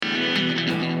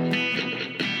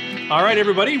All right,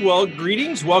 everybody. Well,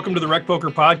 greetings. Welcome to the Rec Poker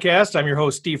Podcast. I'm your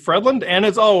host, Steve Fredland. And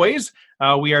as always,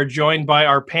 we are joined by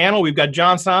our panel. We've got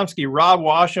John Somsky, Rob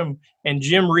Washam, and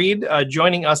Jim Reed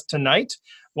joining us tonight.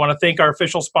 Want to thank our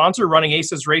official sponsor, Running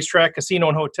Aces Racetrack, Casino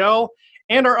and Hotel,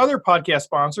 and our other podcast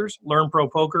sponsors, Learn Pro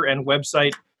Poker and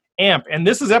website AMP. And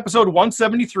this is episode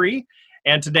 173.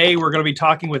 And today we're going to be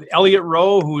talking with Elliot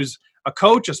Rowe, who's a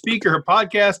coach, a speaker, a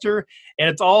podcaster, and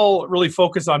it's all really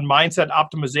focused on mindset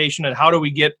optimization and how do we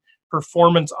get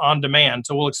performance on demand.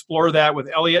 So we'll explore that with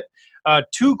Elliot.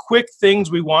 Two quick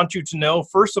things we want you to know.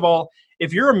 First of all,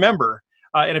 if you're a member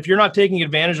and if you're not taking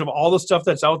advantage of all the stuff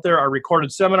that's out there, our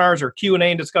recorded seminars, our Q&A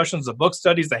and discussions, the book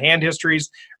studies, the hand histories,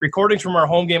 recordings from our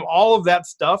home game, all of that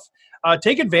stuff,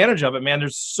 take advantage of it, man.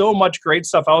 There's so much great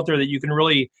stuff out there that you can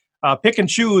really pick and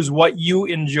choose what you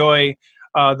enjoy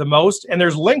the most. And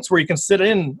there's links where you can sit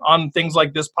in on things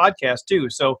like this podcast too.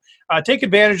 So take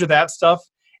advantage of that stuff.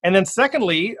 And then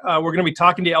secondly, we're going to be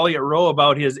talking to Elliot Rowe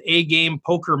about his A-Game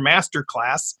Poker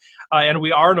Masterclass. And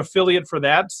we are an affiliate for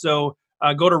that. So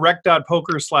go to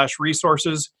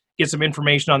rec.poker/resources, get some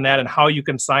information on that and how you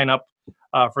can sign up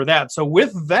for that. So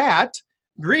with that,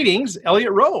 greetings,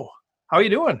 Elliot Rowe. How are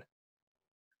you doing?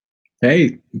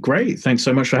 Hey, great. Thanks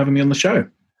so much for having me on the show.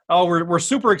 Oh, we're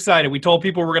super excited. We told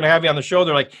people we're going to have you on the show.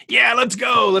 They're like, "Yeah, let's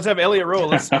go. Let's have Elliot Rowe.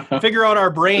 Let's figure out our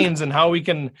brains and how we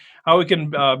can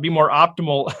be more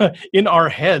optimal in our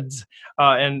heads."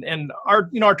 And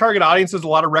our target audience is a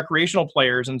lot of recreational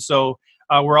players, and so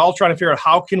we're all trying to figure out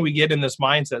how can we get in this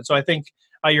mindset. So I think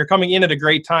you're coming in at a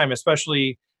great time,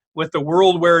 especially with the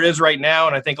world where it is right now.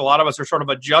 And I think a lot of us are sort of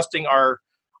adjusting our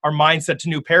mindset to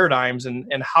new paradigms,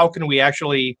 and how can we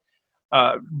actually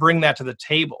bring that to the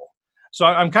table. So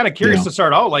I'm kind of curious to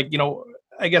start out,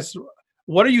 I guess,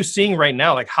 what are you seeing right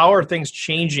now? Like, how are things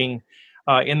changing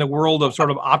in the world of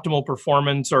sort of optimal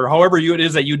performance, or however it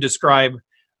is that you describe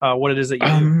what it is that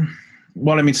you do?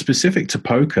 Well, I mean, specific to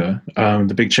poker,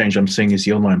 the big change I'm seeing is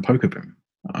the online poker boom.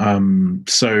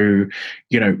 So,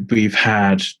 we've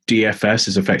had DFS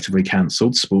is effectively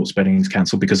cancelled, sports betting is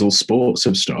cancelled because all sports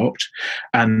have stopped.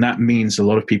 And that means a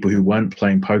lot of people who weren't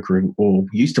playing poker or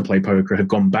used to play poker have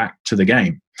gone back to the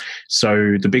game.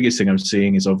 So the biggest thing I'm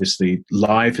seeing is obviously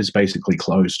live has basically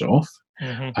closed off,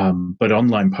 but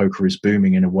online poker is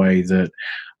booming in a way that,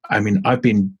 I mean, I've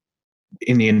been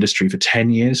in the industry for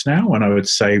 10 years now, and I would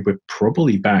say we're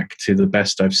probably back to the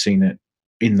best I've seen it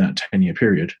in that 10-year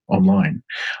period online.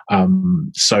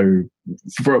 So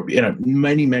for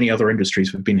many other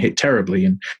industries have been hit terribly,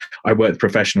 and I work with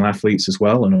professional athletes as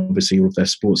well, and obviously all of their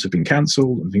sports have been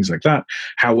cancelled and things like that.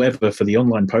 However, for the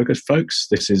online poker folks,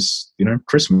 this is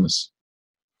Christmas.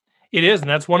 It is, and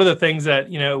that's one of the things that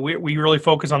we really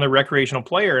focus on the recreational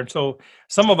player. And so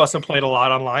some of us have played a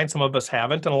lot online, some of us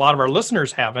haven't, and a lot of our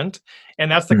listeners haven't.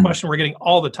 And that's the question we're getting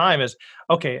all the time is,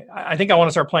 okay, I think I want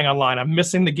to start playing online. I'm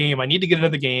missing the game. I need to get into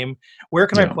the game. Where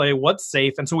can I play? What's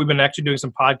safe? And so we've been actually doing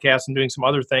some podcasts and doing some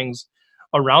other things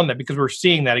around that because we're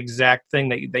seeing that exact thing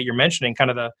that you're mentioning.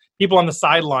 Kind of the people on the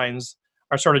sidelines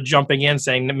are sort of jumping in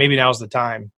saying that maybe now's the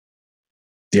time.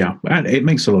 Yeah, and it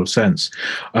makes a lot of sense.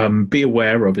 Be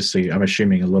aware, obviously, I'm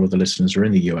assuming a lot of the listeners are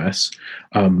in the US.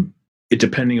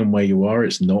 Depending on where you are,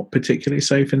 it's not particularly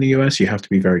safe in the US. You have to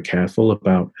be very careful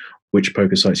about which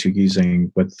poker sites you're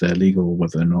using, whether they're legal or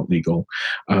whether they're not legal.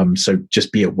 So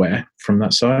just be aware from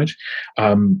that side.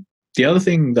 The other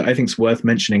thing that I think is worth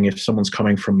mentioning if someone's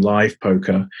coming from live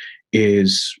poker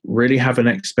is really have an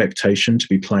expectation to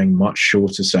be playing much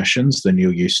shorter sessions than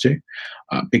you're used to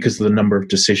because of the number of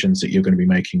decisions that you're going to be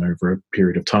making over a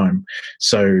period of time.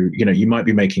 So, you might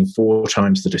be making 4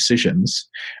 times the decisions,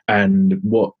 and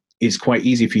what is quite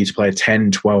easy for you to play a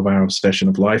 10, 12-hour session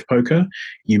of live poker,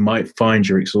 you might find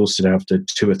you're exhausted after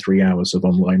 2 or 3 hours of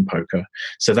online poker.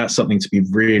 So that's something to be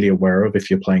really aware of if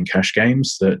you're playing cash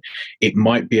games, that it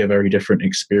might be a very different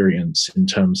experience in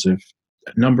terms of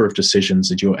number of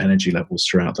decisions and your energy levels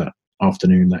throughout that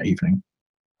afternoon, that evening.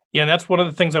 Yeah, and that's one of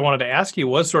the things I wanted to ask you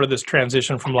was sort of this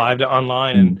transition from live to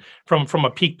online and from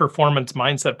a peak performance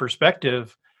mindset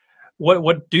perspective.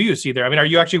 What do you see there? I mean, are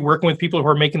you actually working with people who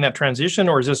are making that transition,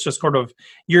 or is this just sort of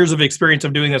years of experience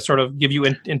of doing this sort of give you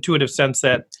intuitive sense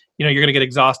that you're going to get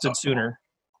exhausted sooner?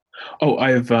 Oh,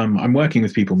 I'm working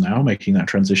with people now making that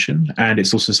transition, and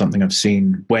it's also something I've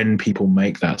seen when people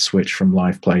make that switch from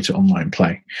live play to online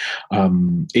play.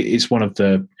 It's one of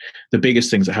the biggest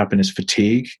things that happen is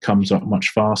fatigue comes up much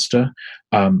faster.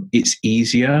 It's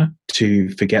easier to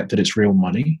forget that it's real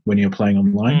money when you're playing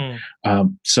online.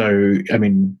 So, I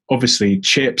mean, obviously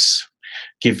chips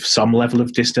give some level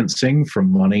of distancing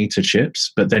from money to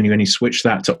chips, but then you only switch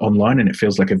that to online and it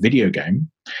feels like a video game.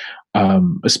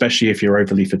 especially if you're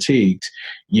overly fatigued,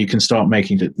 you can start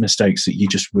making mistakes that you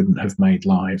just wouldn't have made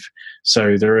live.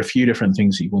 So there are a few different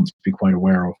things that you want to be quite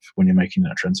aware of when you're making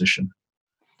that transition.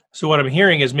 So what I'm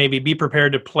hearing is maybe be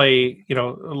prepared to play,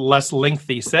 less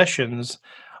lengthy sessions.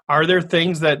 Are there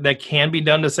things that can be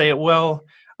done to say, well,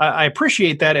 I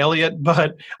appreciate that, Elliot,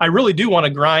 but I really do want to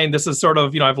grind. This is sort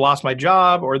of, I've lost my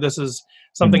job, or this is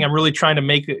something I'm really trying to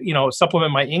make,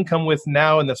 supplement my income with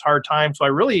now in this hard time. So I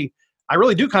really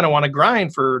do kind of want to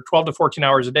grind for 12 to 14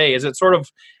 hours a day. Is it sort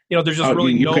of, there's just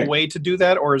really no way to do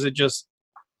that? Or is it just?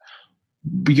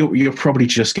 You'll probably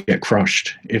just get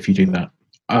crushed if you do that.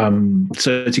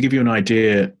 So to give you an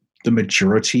idea, the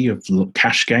majority of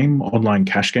online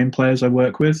cash game players I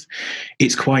work with,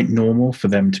 it's quite normal for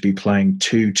them to be playing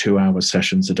 2-hour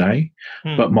sessions a day,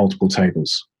 but multiple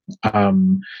tables.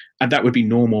 And that would be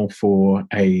normal for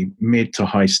a mid to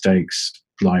high stakes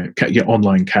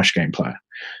online cash game player.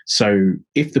 So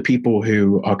if the people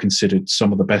who are considered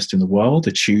some of the best in the world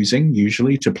are choosing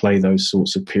usually to play those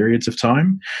sorts of periods of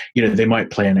time, they might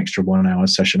play an extra 1 hour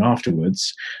session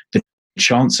afterwards. The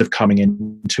chance of coming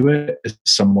into it as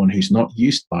someone who's not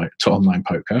used to online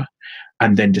poker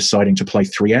and then deciding to play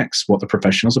 3x what the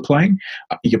professionals are playing,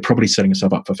 you're probably setting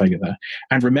yourself up for failure there.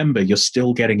 And remember, you're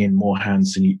still getting in more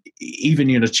hands than even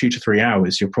 2 to 3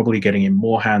 hours, you're probably getting in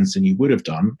more hands than you would have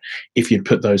done if you'd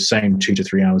put those same 2 to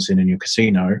 3 hours in your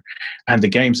casino. And the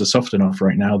games are soft enough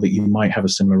right now that you might have a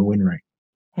similar win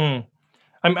rate.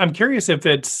 I'm curious if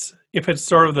it's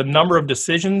sort of the number of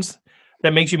decisions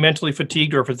that makes you mentally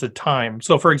fatigued, or if it's the time.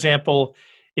 So for example,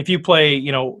 if you play,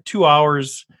 2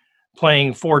 hours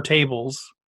playing 4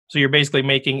 tables, so you're basically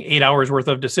making 8 hours worth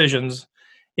of decisions,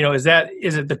 is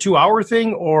it the 2 hour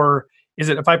thing, or is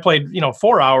it if I played,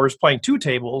 4 hours playing 2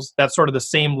 tables, that's sort of the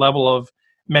same level of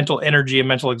mental energy and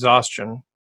mental exhaustion?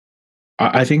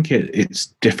 I think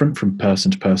it's different from person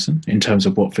to person in terms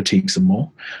of what fatigues them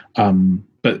more.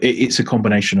 But it's a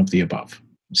combination of the above.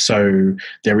 So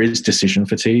there is decision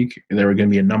fatigue. There are going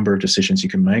to be a number of decisions you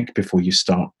can make before you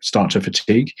start to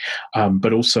fatigue,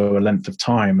 but also a length of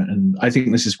time. And I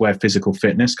think this is where physical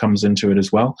fitness comes into it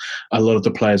as well. A lot of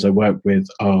the players I work with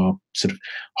are sort of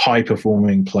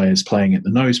high-performing players playing at the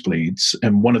nosebleeds.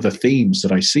 And one of the themes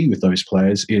that I see with those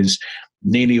players is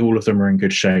nearly all of them are in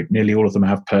good shape. Nearly all of them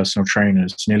have personal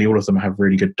trainers. Nearly all of them have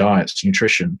really good diets,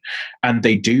 nutrition. And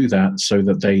they do that so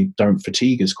that they don't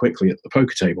fatigue as quickly at the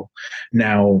poker table.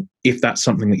 Now, if that's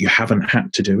something that you haven't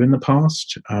had to do in the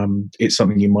past, it's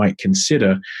something you might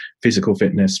consider. Physical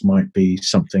fitness might be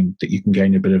something that you can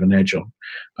gain a bit of an edge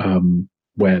on,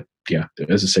 where, yeah,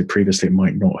 as I said previously, it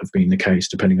might not have been the case,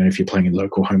 depending on if you're playing in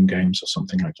local home games or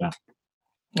something like that.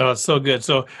 Oh, it's so good.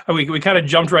 So we kind of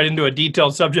jumped right into a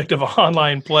detailed subject of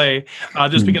online play,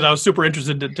 just because I was super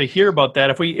interested to hear about that.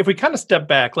 If we kind of step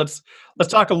back, let's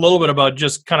talk a little bit about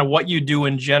just kind of what you do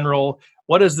in general.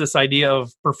 What is this idea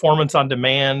of performance on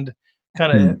demand?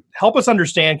 Kind of help us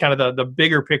understand kind of the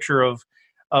bigger picture of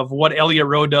what Elliott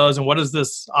Rowe does, and what is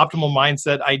this optimal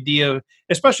mindset idea,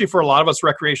 especially for a lot of us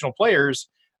recreational players.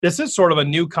 This is sort of a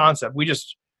new concept. We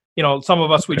just, some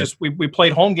of us, we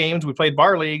played home games, we played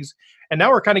bar leagues, and now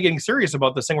we're kind of getting serious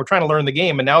about this thing. We're trying to learn the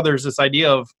game, and now there's this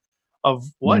idea of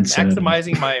what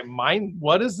maximizing my mind.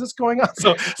 What is this going on?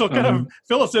 So kind of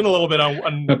fill us in a little bit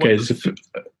on. Okay,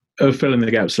 fill in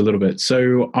the gaps a little bit.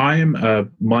 So I'm a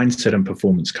mindset and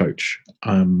performance coach.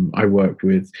 I work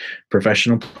with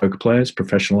professional poker players,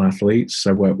 professional athletes.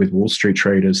 I work with Wall Street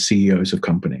traders, CEOs of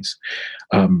companies.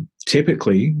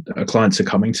 Typically, clients are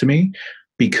coming to me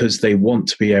because they want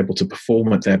to be able to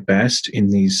perform at their best in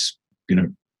these,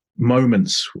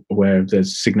 moments where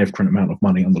there's a significant amount of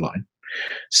money on the line.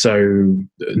 So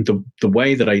the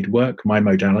way that I work, my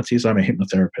modality is I'm a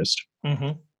hypnotherapist.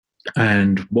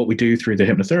 And what we do through the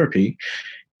hypnotherapy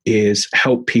is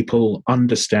help people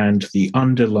understand the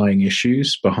underlying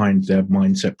issues behind their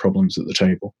mindset problems at the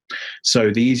table. So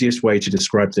the easiest way to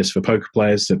describe this for poker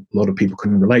players that a lot of people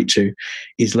can relate to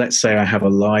is, let's say I have a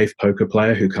live poker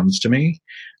player who comes to me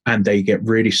and they get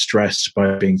really stressed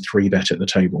by being 3-bet at the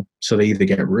table. So they either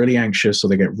get really anxious or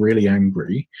they get really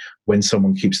angry when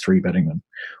someone keeps 3-betting them.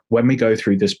 When we go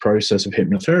through this process of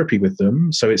hypnotherapy with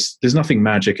them, so there's nothing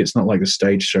magic. It's not like the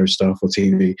stage show stuff or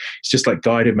TV. It's just like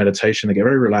guided meditation. They get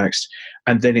very relaxed,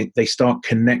 and then they start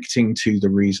connecting to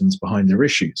the reasons behind their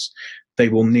issues. They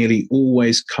will nearly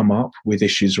always come up with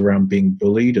issues around being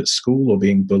bullied at school or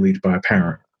being bullied by a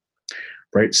parent.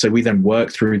 Right. So we then work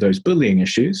through those bullying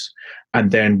issues.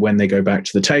 And then when they go back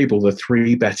to the table, the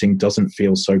 3-betting doesn't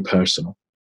feel so personal.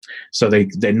 So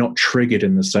they're not triggered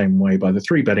in the same way by the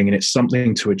 3-betting, and it's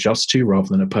something to adjust to rather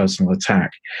than a personal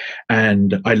attack.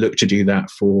 And I look to do that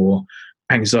for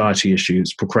anxiety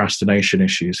issues, procrastination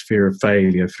issues, fear of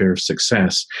failure, fear of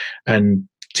success. And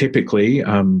typically,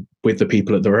 with the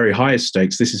people at the very highest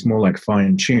stakes, this is more like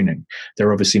fine tuning.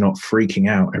 They're obviously not freaking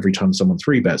out every time someone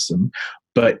 3-bets them,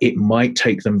 but it might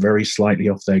take them very slightly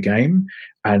off their game.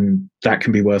 And that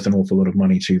can be worth an awful lot of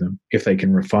money to them if they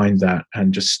can refine that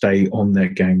and just stay on their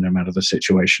game no matter the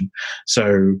situation.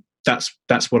 So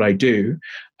that's what I do.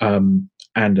 And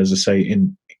as I say,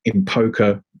 in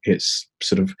poker, it's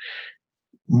sort of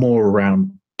more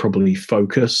around probably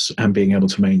focus and being able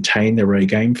to maintain their A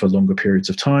game for longer periods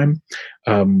of time.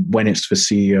 When it's for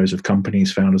CEOs of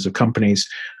companies, founders of companies,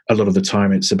 a lot of the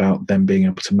time it's about them being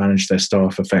able to manage their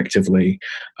staff effectively,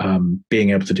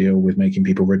 being able to deal with making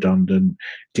people redundant,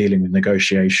 dealing with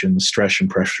negotiations, stress and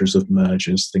pressures of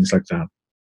mergers, things like that.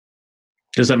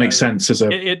 Does that make sense?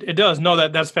 It does. No,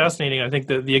 that's fascinating. I think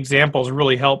the examples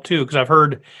really help too, because I've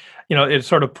heard, it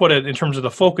sort of put it in terms of the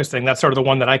focus thing. That's sort of the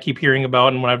one that I keep hearing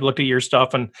about. And when I've looked at your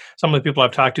stuff and some of the people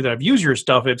I've talked to that have used your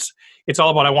stuff, it's all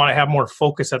about, I want to have more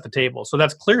focus at the table. So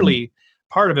that's clearly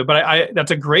part of it. But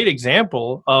that's a great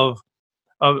example of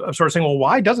sort of saying, well,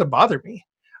 why does it bother me?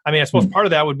 I mean, I suppose part of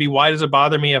that would be, why does it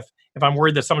bother me if I'm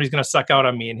worried that somebody's going to suck out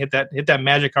on me and hit that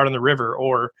magic card in the river,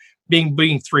 or being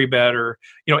 3-bet, or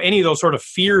any of those sort of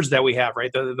fears that we have,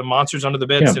 right? The monsters under the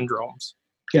bed syndromes.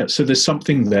 Yeah, so there's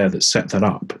something there that set that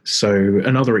up. So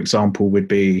another example would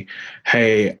be,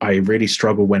 hey, I really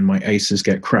struggle when my aces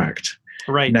get cracked.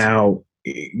 Right. Now,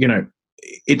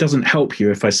 it doesn't help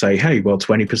you if I say, hey, well,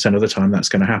 20% of the time that's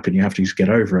going to happen. You have to just get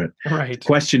over it. Right. The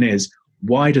question is,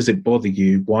 why does it bother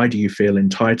you? Why do you feel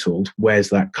entitled? Where's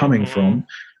that coming from?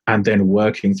 And then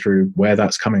working through where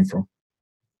that's coming from.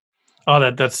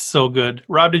 Oh, that's so good.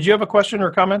 Rob, did you have a question or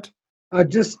comment?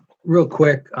 Just real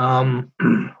quick.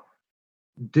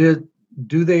 Do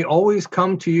they always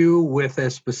come to you with a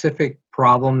specific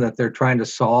problem that they're trying to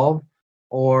solve?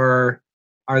 Or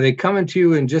are they coming to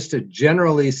you and just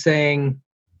generally saying,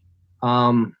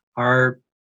 I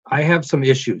have some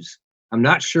issues. I'm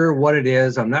not sure what it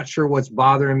is. I'm not sure what's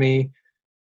bothering me.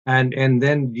 And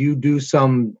then you do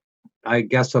some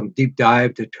deep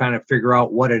dive to try to figure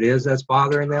out what it is that's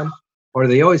bothering them? Or do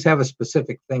they always have a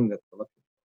specific thing that they're looking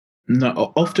for?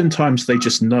 No, oftentimes they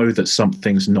just know that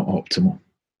something's not optimal.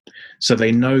 So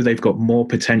they know they've got more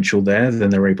potential there than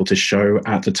they're able to show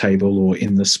at the table or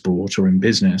in the sport or in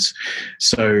business.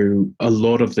 So a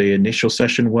lot of the initial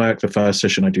session work, the first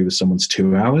session I do with someone's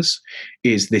 2 hours,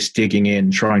 is this digging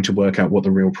in, trying to work out what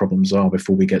the real problems are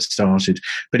before we get started.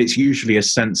 But it's usually a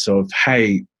sense of,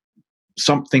 hey,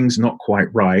 something's not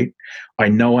quite right. I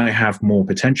know I have more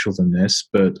potential than this,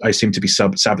 but I seem to be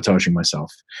sabotaging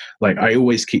myself. Like, I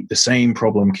always keep the same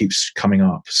problem keeps coming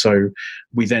up. So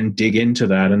we then dig into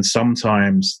that, and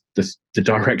sometimes the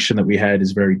direction that we head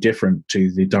is very different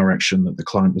to the direction that the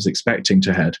client was expecting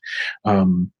to head,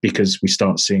 because we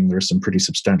start seeing there are some pretty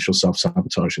substantial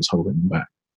self-sabotage that's holding them back.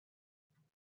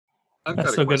 I've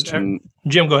got a question.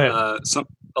 Jim, go ahead.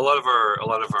 A lot of our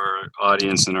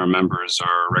audience and our members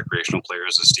are recreational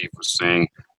players, as Steve was saying,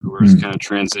 who are kind of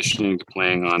transitioning to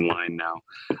playing online now.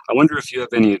 I wonder if you have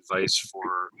any advice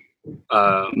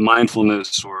for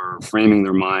mindfulness or framing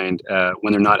their mind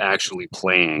when they're not actually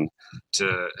playing,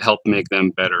 to help make them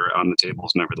better on the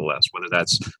tables nevertheless, whether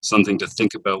that's something to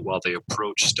think about while they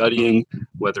approach studying,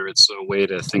 whether it's a way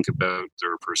to think about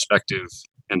their perspective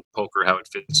and poker, how it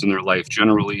fits in their life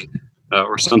generally,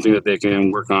 or something that they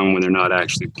can work on when they're not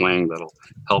actually playing that'll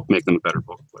help make them a better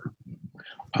poker player.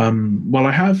 Well,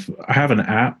 I have an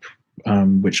app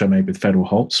which I made with Federal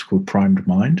Holtz called Primed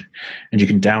Mind, and you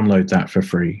can download that for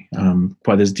free.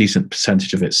 Well, there's a decent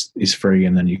percentage of it is free,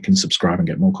 and then you can subscribe and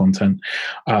get more content.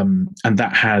 And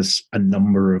that has a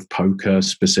number of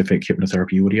poker-specific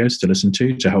hypnotherapy audios to listen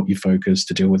to help you focus,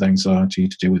 to deal with anxiety,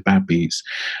 to deal with bad beats,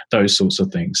 those sorts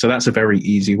of things. So that's a very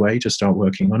easy way to start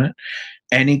working on it.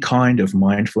 Any kind of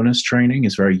mindfulness training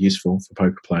is very useful for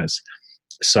poker players.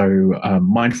 So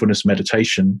mindfulness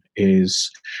meditation is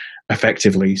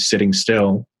effectively sitting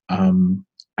still,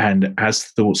 and as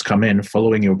thoughts come in,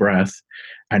 following your breath,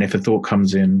 and if a thought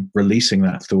comes in, releasing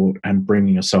that thought and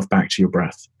bringing yourself back to your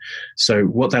breath. So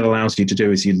what that allows you to do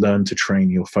is you learn to train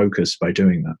your focus by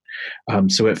doing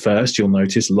that. So at first you'll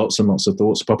notice lots and lots of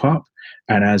thoughts pop up,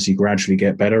 and as you gradually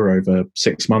get better over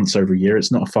 6 months, over a year,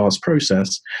 it's not a fast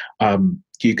process.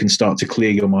 You can start to clear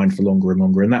your mind for longer and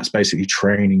longer, and that's basically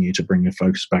training you to bring your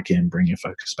focus back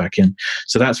in.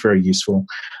 So that's very useful.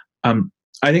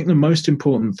 I think the most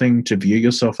important thing to view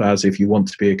yourself as, if you want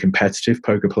to be a competitive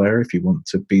poker player, if you want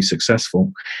to be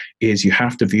successful, is you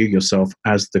have to view yourself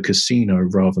as the casino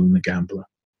rather than the gambler.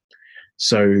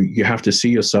 So you have to see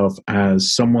yourself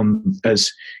as someone,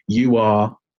 as you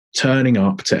are turning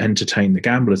up to entertain the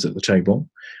gamblers at the table.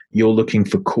 You're looking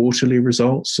for quarterly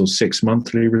results or 6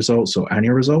 monthly results or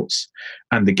annual results.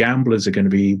 And the gamblers are going to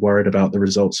be worried about the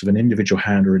results of an individual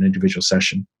hand or an individual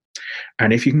session.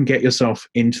 And if you can get yourself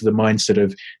into the mindset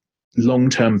of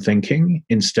long-term thinking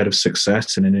instead of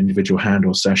success in an individual hand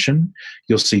or session,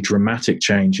 you'll see dramatic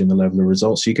change in the level of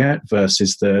results you get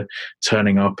versus the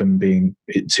turning up and being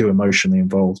too emotionally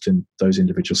involved in those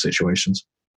individual situations.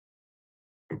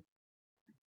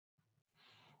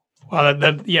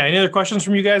 Well, yeah. Any other questions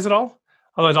from you guys at all?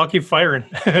 Otherwise, I'll keep firing.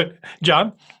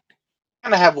 John?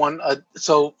 I have one.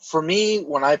 So for me,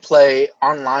 when I play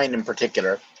online in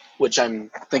particular, which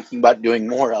I'm thinking about doing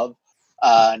more of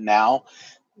now,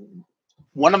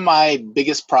 one of my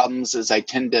biggest problems is I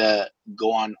tend to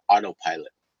go on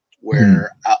autopilot,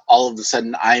 where all of a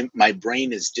sudden my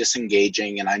brain is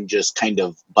disengaging and I'm just kind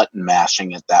of button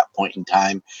mashing at that point in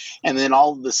time. And then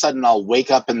all of a sudden I'll wake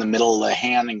up in the middle of the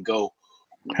hand and go,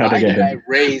 why did I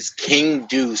raise King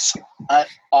Deuce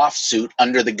offsuit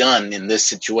under the gun in this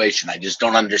situation? I just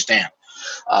don't understand.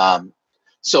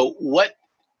 So what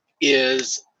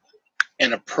is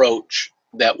an approach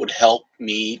that would help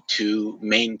me to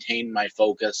maintain my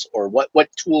focus, or what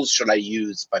tools should I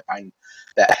use if I find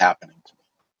that happening to me?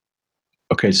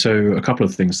 Okay, so a couple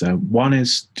of things there. One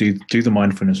is do the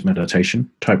mindfulness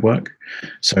meditation type work.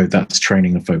 So that's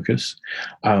training the focus.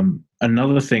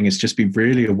 Another thing is just be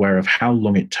really aware of how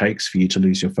long it takes for you to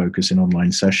lose your focus in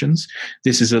online sessions.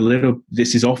 This is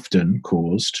often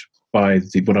caused by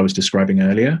what I was describing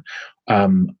earlier,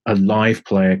 a live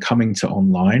player coming to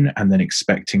online and then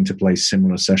expecting to play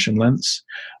similar session lengths,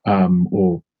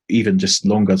 or even just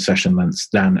longer session lengths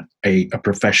than a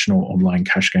professional online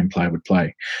cash game player would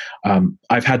play.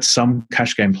 I've had some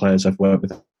cash game players I've worked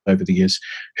with over the years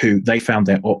who they found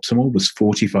their optimal was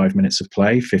 45 minutes of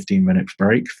play, 15 minutes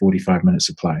break, 45 minutes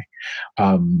of play.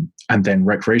 And then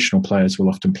recreational players will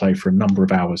often play for a number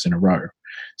of hours in a row.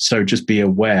 So just be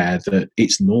aware that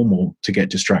it's normal to get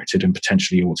distracted and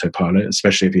potentially autopilot,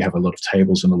 especially if you have a lot of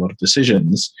tables and a lot of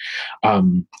decisions.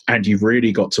 And you've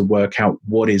really got to work out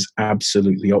what is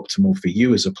absolutely optimal for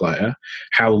you as a player,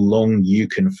 how long you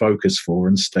can focus for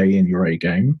and stay in your A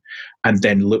game, and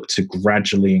then look to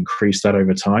gradually increase that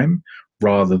over time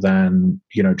rather than,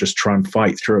 just try and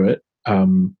fight through it.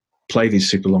 Play these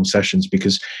super long sessions,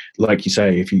 because like you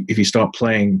say, if you start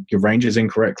playing your ranges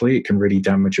incorrectly, it can really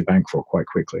damage your bankroll quite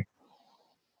quickly.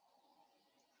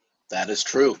 That is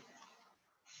true.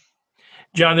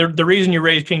 John, the reason you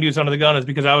raised King Deuce under the gun is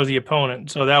because I was the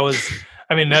opponent. So that was,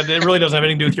 that it really doesn't have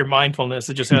anything to do with your mindfulness.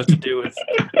 It just has to do with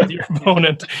your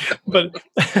opponent. But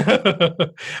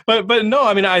but no,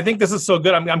 I think this is so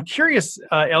good. I'm curious,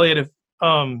 Elliot, if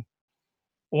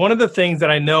one of the things that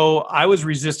I know I was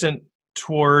resistant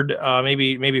toward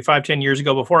maybe 5-10 years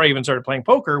ago, before I even started playing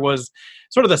poker, was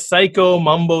sort of the psycho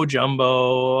mumbo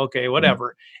jumbo, okay,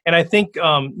 whatever. And I think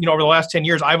over the last 10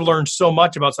 years I've learned so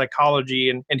much about psychology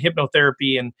and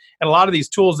hypnotherapy and a lot of these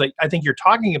tools that I think you're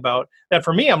talking about, that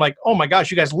for me I'm like, oh my gosh,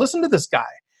 you guys listen to this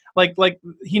guy. Like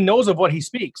he knows of what he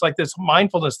speaks. Like this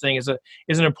mindfulness thing is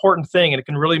an important thing, and it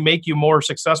can really make you more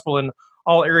successful in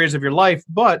all areas of your life.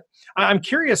 But I'm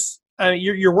curious,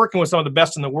 you're working with some of the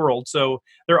best in the world, so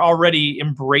they're already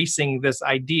embracing this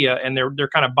idea, and they're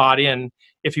kind of bought in,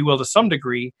 if you will, to some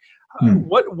degree.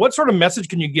 What sort of message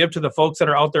can you give to the folks that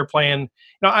are out there playing?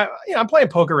 I'm playing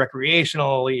poker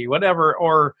recreationally, whatever,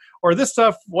 or this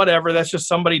stuff, whatever. That's just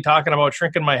somebody talking about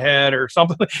shrinking my head or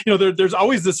something. There's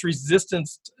always this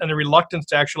resistance and the reluctance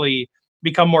to actually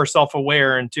become more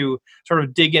self-aware and to sort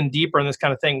of dig in deeper in this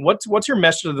kind of thing. What's your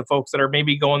message to the folks that are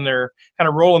maybe going there, kind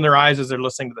of rolling their eyes as they're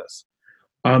listening to this?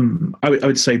 I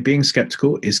would say being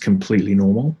skeptical is completely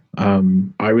normal.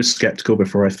 I was skeptical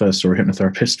before I first saw a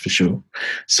hypnotherapist, for sure.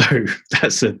 So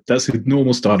that's a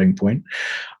normal starting point.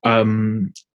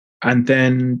 And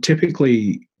then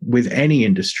typically with any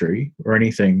industry or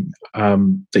anything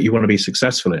that you want to be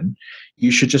successful in,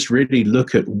 you should just really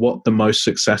look at what the most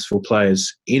successful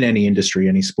players in any industry,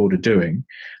 any sport are doing,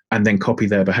 and then copy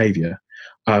their behavior.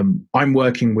 I'm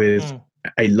working with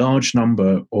a large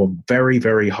number of very,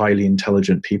 very highly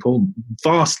intelligent people,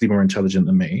 vastly more intelligent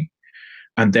than me,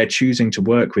 and they're choosing to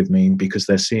work with me because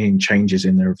they're seeing changes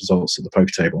in their results at the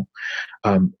poker table.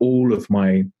 All of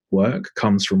my work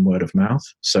comes from word of mouth,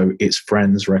 so it's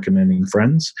friends recommending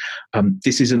friends.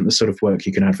 This isn't the sort of work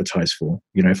you can advertise for.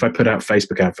 If I put out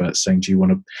Facebook adverts saying, do you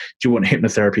want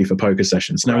hypnotherapy for poker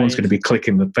sessions? No one's going to be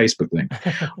clicking the Facebook link.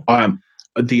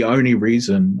 the only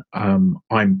reason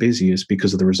I'm busy is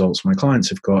because of the results my clients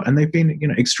have got, and they've been,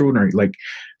 extraordinary. Like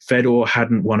Fedor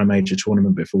hadn't won a major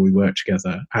tournament before we worked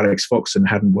together. Alex Foxen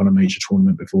hadn't won a major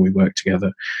tournament before we worked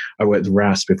together. I worked with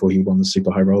Ras before he won the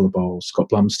Super High Roller Bowl. Scott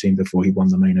Blumstein before he won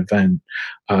the main event.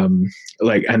 And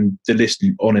the list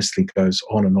honestly goes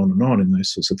on and on and on in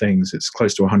those sorts of things. It's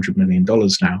close to $100 million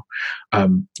now.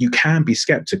 You can be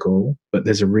skeptical, but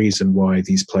there's a reason why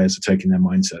these players are taking their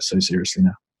mindset so seriously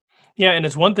now. Yeah, and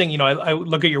it's one thing, I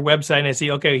look at your website and I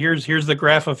see, okay, here's the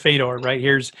graph of Fedor, right?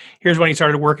 Here's when he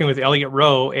started working with Elliott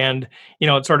Rowe, and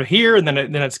it's sort of here, and then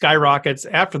it skyrockets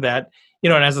after that.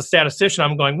 And as a statistician,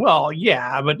 I'm going, well,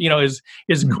 yeah, but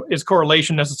is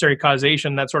correlation necessary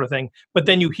causation, that sort of thing. But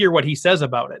then you hear what he says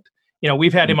about it.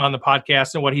 We've had him on the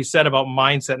podcast, and what he said about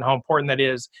mindset and how important that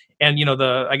is, and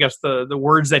the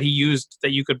words that he used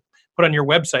that you could put on your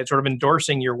website, sort of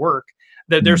endorsing your work.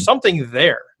 There's something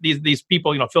there. These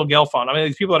people, Phil Gelfand,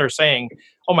 these people that are saying,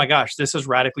 oh my gosh, this has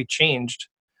radically changed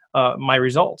my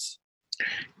results.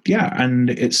 Yeah, and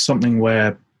it's something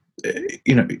where,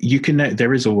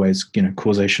 there is always,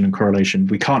 causation and correlation.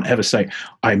 We can't ever say,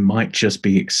 I might just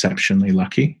be exceptionally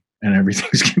lucky and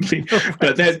everything's complete.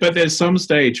 But there's some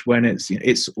stage when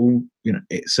it's all,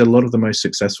 it's a lot of the most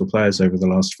successful players over the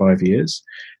last 5 years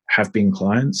have been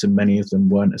clients, and many of them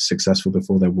weren't as successful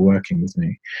before they were working with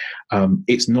me.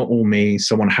 It's not all me.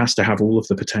 Someone has to have all of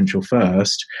the potential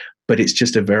first, but it's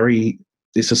just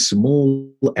it's a small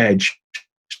edge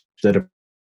that a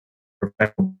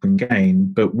professional can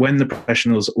gain. But when the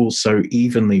professional is also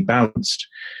evenly balanced,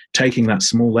 taking that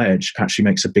small edge actually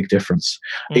makes a big difference.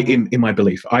 In my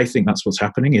belief, I think that's what's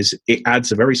happening. Is it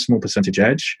adds a very small percentage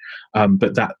edge,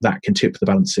 but that can tip the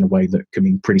balance in a way that can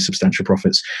mean pretty substantial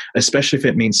profits, especially if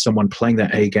it means someone playing their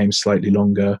A game slightly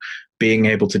longer, being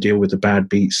able to deal with the bad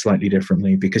beats slightly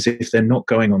differently. Because if they're not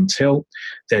going on tilt,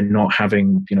 they're not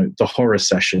having the horror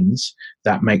sessions.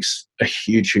 That makes a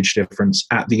huge difference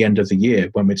at the end of the year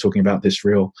when we're talking about this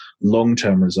real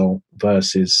long-term result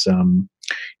versus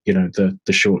the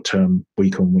short-term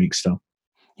week-on-week stuff.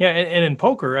 Yeah, and in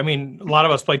poker, a lot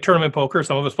of us play tournament poker.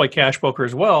 Some of us play cash poker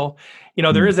as well.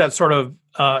 There is that sort of,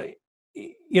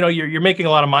 you're making a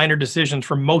lot of minor decisions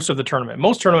for most of the tournament.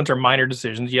 Most tournaments are minor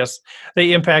decisions. Yes,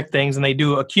 they impact things and they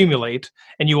do accumulate,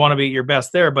 and you want to be at your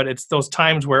best there. But it's those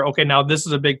times where, okay, now this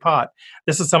is a big pot.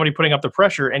 This is somebody putting up the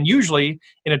pressure. And usually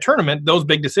in a tournament, those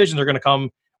big decisions are going to come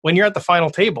when you're at the final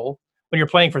table, when you're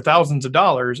playing for thousands of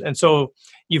dollars. And so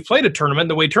you've played a tournament.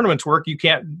 The way tournaments work, you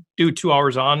can't do 2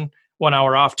 hours on, 1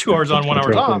 hour off, 2 hours on, 1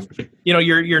 hour off.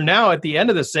 You're now at the end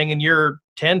of this thing, and you're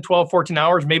 10, 12, 14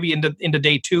 hours, maybe into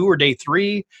day 2 or day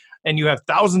 3, and you have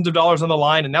thousands of dollars on the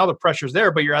line, and now the pressure's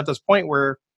there, but you're at this point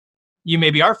where you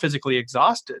maybe are physically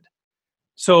exhausted.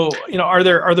 So, are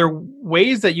there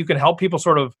ways that you can help people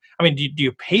sort of, do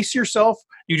you pace yourself?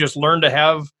 Do you just learn to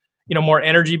have more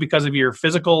energy because of your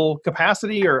physical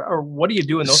capacity, or what do you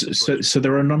do in those situations? So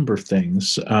there are a number of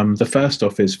things. The first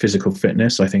off is physical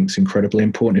fitness. I think it's incredibly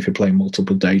important if you're playing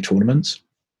multiple day tournaments.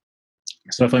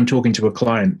 So if I'm talking to a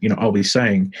client, I'll be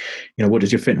saying, what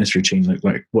does your fitness routine look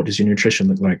like? What does your nutrition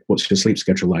look like? What's your sleep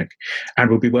schedule like? And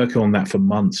we'll be working on that for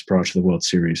months prior to the World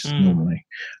Series normally.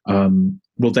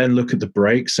 We'll then look at the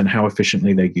breaks and how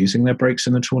efficiently they're using their breaks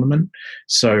in the tournament.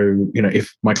 So,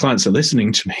 if my clients are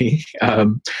listening to me,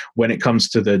 when it comes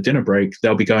to the dinner break,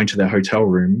 they'll be going to their hotel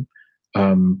room,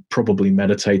 probably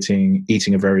meditating,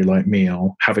 eating a very light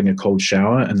meal, having a cold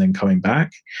shower, and then coming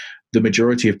back. The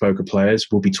majority of poker players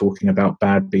will be talking about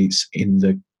bad beats in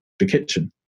the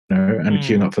kitchen, and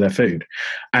queuing up for their food.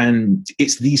 And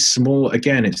it's these small,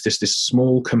 again, it's this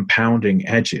small compounding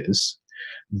edges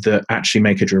that actually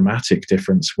make a dramatic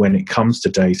difference when it comes to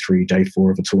day 3, day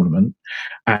 4 of a tournament.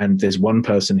 And there's one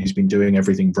person who's been doing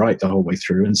everything right the whole way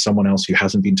through, and someone else who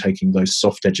hasn't been taking those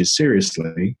soft edges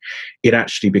seriously. It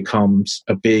actually becomes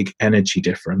a big energy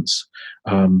difference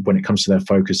when it comes to their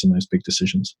focus in those big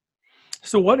decisions.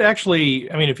 So what actually,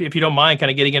 if you don't mind kind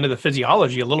of getting into the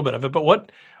physiology a little bit of it, but what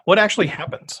actually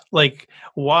happens? Like,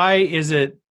 why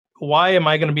am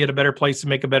I going to be at a better place to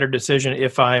make a better decision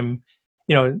if I'm,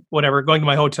 going to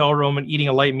my hotel room and eating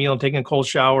a light meal and taking a cold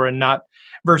shower, and not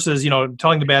versus,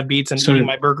 telling the bad beats and eating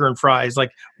my burger and fries? Like,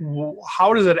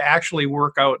 how does it actually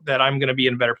work out that I'm going to be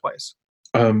in a better place?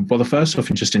 Well, the first off,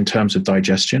 just in terms of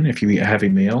digestion, if you eat a heavy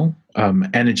meal,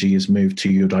 energy is moved to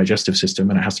your digestive system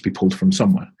and it has to be pulled from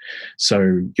somewhere.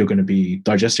 So you're going to be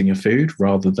digesting your food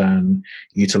rather than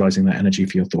utilizing that energy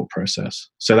for your thought process.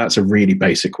 So that's a really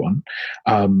basic one.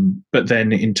 But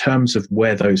then in terms of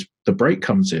where the break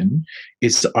comes in,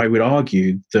 is I would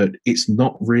argue that it's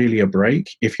not really a break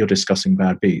if you're discussing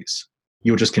bad beats.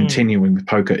 You're just continuing with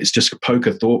poker. It's just a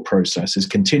poker thought process is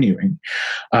continuing.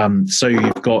 So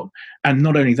you've got, and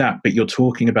not only that, but you're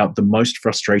talking about the most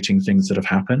frustrating things that have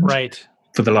happened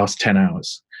for the last 10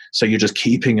 hours. So you're just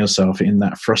keeping yourself in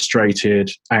that frustrated,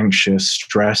 anxious,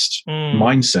 stressed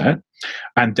mindset.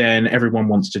 And then everyone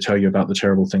wants to tell you about the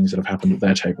terrible things that have happened at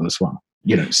their table as well.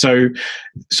 So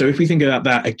if we think about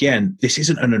that, again, this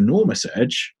isn't an enormous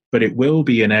edge, but it will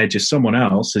be an edge if someone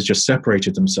else has just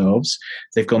separated themselves.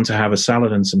 They've gone to have a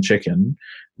salad and some chicken.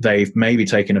 They've maybe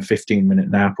taken a 15-minute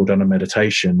nap or done a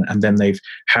meditation, and then they've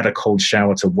had a cold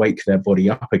shower to wake their body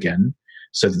up again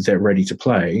so that they're ready to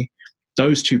play.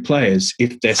 Those two players,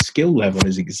 if their skill level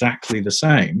is exactly the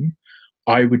same,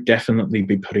 I would definitely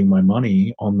be putting my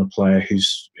money on the player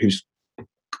who's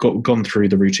gone through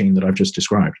the routine that I've just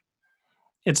described.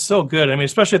 It's so good. I mean,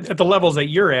 especially at the levels that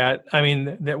you're at. I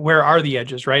mean, where are the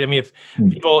edges, right? I mean, if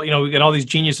people, we get all these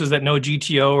geniuses that know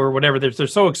GTO or whatever, they're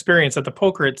so experienced that the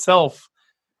poker itself,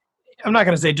 I'm not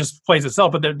going to say just plays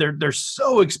itself, but they're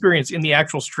so experienced in the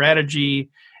actual strategy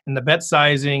and the bet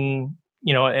sizing,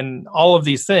 and all of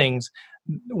these things.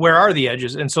 Where are the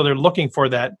edges? And so they're looking for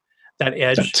that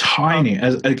edge. That tiny,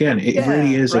 it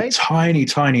really is a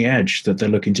tiny edge that they're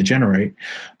looking to generate.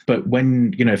 But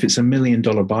when, if it's $1 million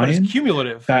buy-in, it's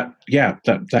cumulative. That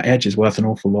edge is worth an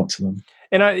awful lot to them.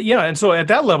 And and so at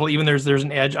that level, even there's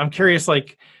an edge. I'm curious,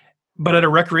 but at a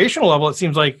recreational level, it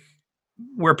seems like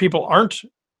where people aren't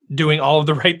doing all of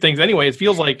the right things anyway, it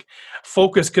feels like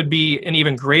focus could be an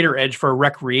even greater edge for a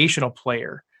recreational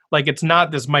player. Like, it's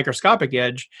not this microscopic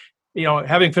edge.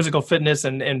 Having physical fitness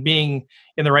and being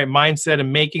in the right mindset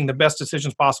and making the best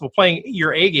decisions possible, playing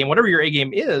your A game, whatever your A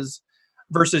game is,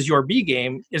 versus your B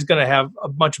game is going to have a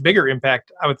much bigger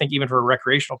impact, I would think, even for a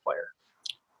recreational player.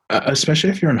 Especially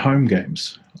if you're in home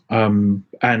games. And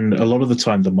a lot of the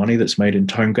time, the money that's made in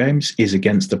home games is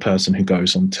against the person who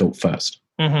goes on tilt first.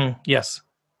 Mm-hmm. Yes.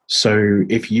 So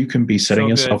if you can be setting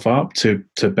yourself up to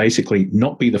basically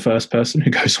not be the first person who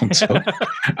goes on tilt,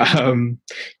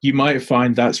 you might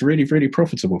find that's really, really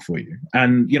profitable for you.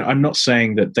 And, I'm not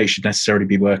saying that they should necessarily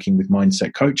be working with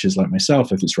mindset coaches like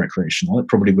myself if it's recreational. It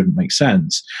probably wouldn't make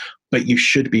sense. But you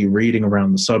should be reading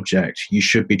around the subject. You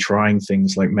should be trying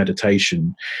things like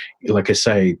meditation. Like I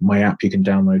say, my app you can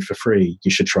download for free.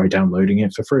 You should try downloading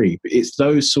it for free. It's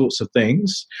those sorts of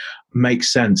things make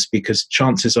sense because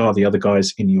chances are the other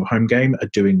guys in your home game are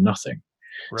doing nothing.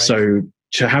 Right. So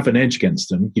to have an edge against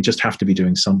them, you just have to be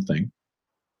doing something.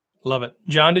 Love it.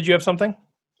 John, did you have something?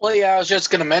 Well, yeah, I was just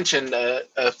going to mention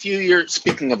a few years,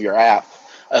 speaking of your app,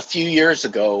 a few years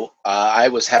ago, I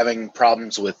was having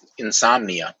problems with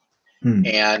insomnia.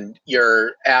 And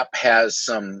your app has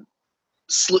some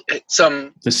sleep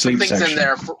things section in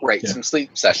there, some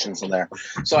sleep sessions in there.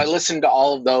 So I listened to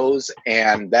all of those,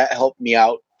 and that helped me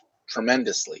out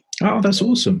tremendously. Oh, that's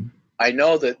awesome. I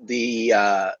know that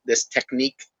this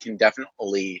technique can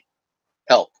definitely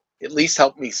help, at least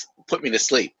help me put me to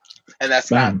sleep. And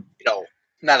that's not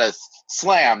a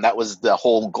slam. That was the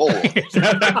whole goal.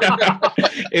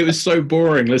 It was so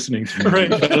boring listening to me.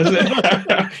 Right.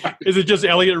 Is it just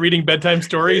Elliot reading bedtime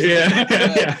stories?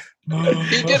 Yeah.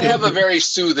 He did have a very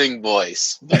soothing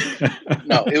voice. But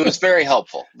no, it was very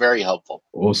helpful. Very helpful.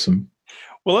 Awesome.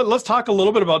 Well, let's talk a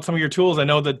little bit about some of your tools. I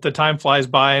know that the time flies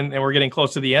by and we're getting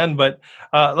close to the end, but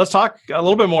let's talk a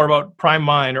little bit more about Prime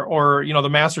Mind or the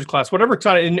master's class, whatever's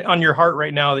kind of on your heart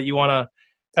right now that you want to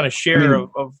kind of share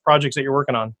of projects that you're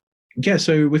working on. Yeah,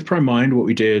 so with Prime Mind, what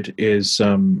we did is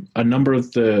a number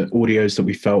of the audios that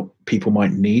we felt people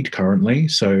might need currently,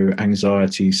 so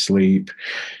anxiety, sleep,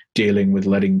 dealing with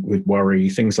worry,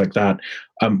 things like that.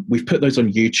 We've put those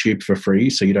on YouTube for free,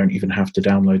 so you don't even have to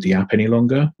download the app any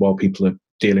longer while people are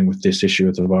dealing with this issue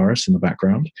of the virus in the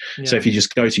background. Yeah. So if you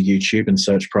just go to YouTube and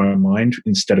search Prime Mind,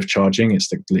 instead of charging,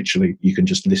 it's literally, you can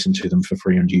just listen to them for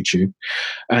free on YouTube.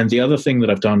 And the other thing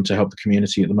that I've done to help the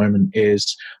community at the moment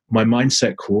is my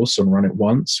mindset course on Run It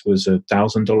Once was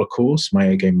 $1,000 course, my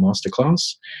A-Game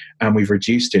Masterclass, and we've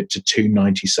reduced it to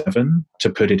 $297 to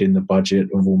put it in the budget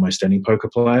of almost any poker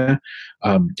player,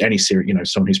 any series,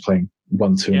 someone who's playing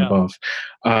 1, 2 and above.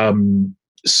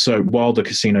 So while the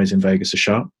casinos in Vegas are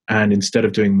shut, and instead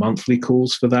of doing monthly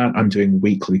calls for that, I'm doing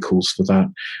weekly calls for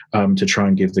that to try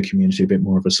and give the community a bit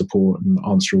more of a support and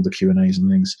answer all the Q&As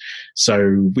and things.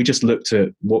 So we just looked at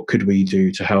what could we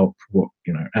do to help,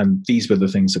 and these were the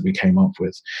things that we came up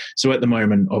with. So at the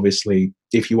moment, obviously,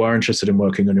 if you are interested in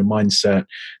working on your mindset,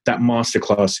 that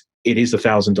masterclass, it is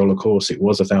 $1,000 course. It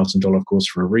was $1,000 course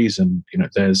for a reason.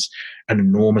 There's an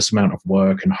enormous amount of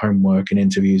work and homework and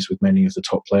interviews with many of the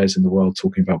top players in the world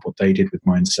talking about what they did with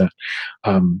mindset.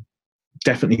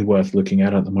 definitely worth looking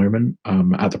at the moment,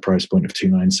 at the price point of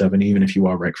 $297, even if you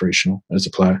are recreational as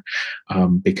a player,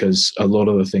 because a lot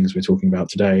of the things we're talking about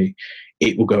today,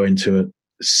 it will go into a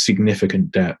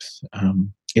significant depth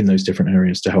in those different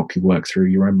areas to help you work through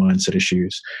your own mindset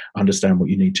issues, understand what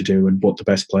you need to do, and what the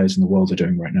best players in the world are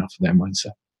doing right now for their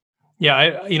mindset. Yeah,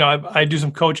 I do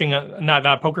some coaching,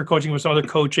 not poker coaching, but some other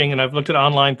coaching, and I've looked at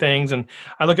online things, and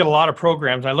I look at a lot of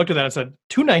programs. And I looked at that and said,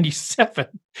 $297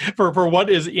 for what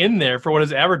is in there, for what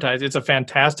is advertised. It's a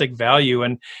fantastic value.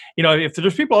 And if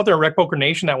there's people out there in Rec Poker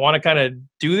Nation that want to kind of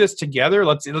do this together,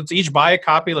 let's each buy a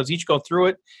copy, let's each go through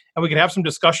it, and we can have some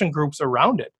discussion groups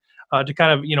around it to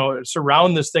kind of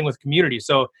surround this thing with community.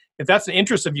 So if that's an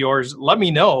interest of yours, let me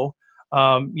know.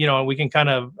 We can kind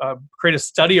of create a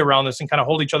study around this and kind of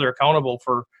hold each other accountable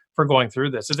for going through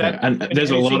this. Is that? And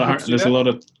there's a lot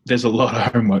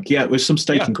of homework. Yeah, with some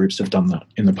staking groups have done that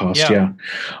in the past. Yeah.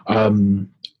 And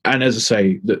as I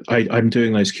say, that I'm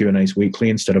doing those Q&As weekly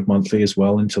instead of monthly as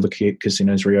well until the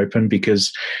casinos reopen,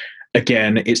 because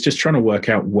again, it's just trying to work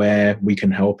out where we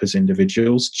can help as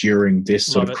individuals during this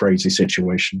sort of crazy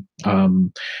situation.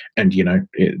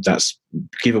 That's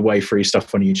give away free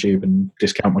stuff on YouTube and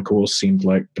discount my course seemed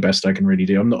like the best I can really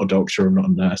do. I'm not a doctor, I'm not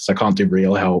a nurse, I can't do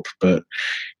real help, but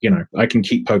I can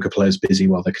keep poker players busy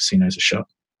while the casinos are shut.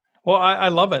 Well, I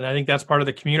love it. I think that's part of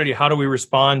the community. How do we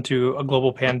respond to a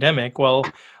global pandemic? Well,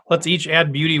 let's each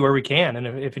add beauty where we can. And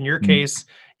if in your case,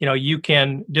 you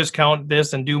can discount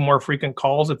this and do more frequent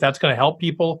calls, if that's going to help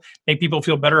people, make people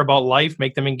feel better about life,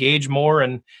 make them engage more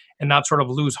and not sort of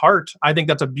lose heart, I think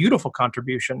that's a beautiful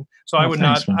contribution. So I would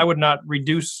not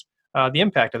reduce the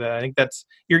impact of that. I think that's,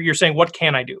 you're saying, what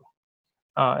can I do?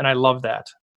 And I love that.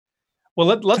 Well,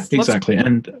 let's exactly.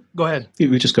 And go ahead.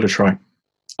 We just got to try.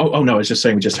 Oh no! I was just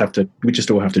saying we just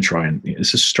all have to try, and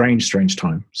it's a strange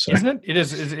time. So. Isn't it? It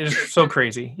is so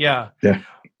crazy. Yeah. Yeah.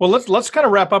 Well, let's kind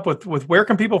of wrap up with where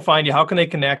can people find you? How can they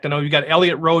connect? I know you got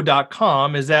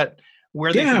ElliottRowe.com. Is that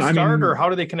where they can start, or how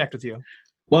do they connect with you?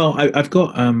 Well, I've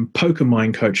got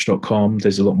PokerMindCoach.com.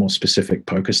 There's a lot more specific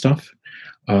poker stuff,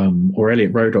 or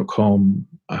ElliottRowe.com.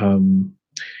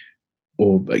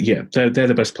 They're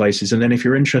the best places. And then if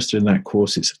you're interested in that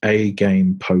course, it's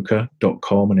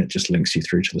agamepoker.com, and it just links you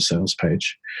through to the sales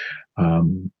page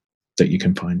that you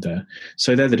can find there.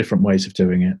 So they're the different ways of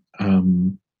doing it.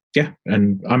 And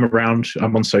I'm around.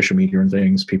 I'm on social media and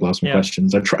things. People ask me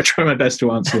questions. I try my best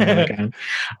to answer them when I can.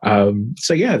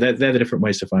 They're the different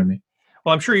ways to find me.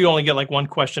 Well, I'm sure you only get like one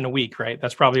question a week, right?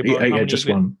 That's probably about just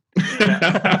one.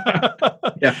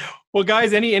 Yeah. Well,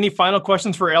 guys, any final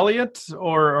questions for Elliott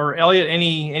or Elliott?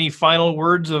 Any final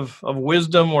words of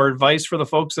wisdom or advice for the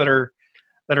folks that are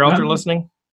out there listening?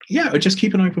 Yeah, just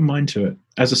keep an open mind to it.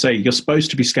 As I say, you're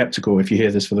supposed to be skeptical if you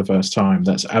hear this for the first time.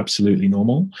 That's absolutely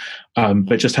normal.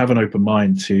 But just have an open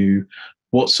mind to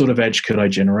what sort of edge could I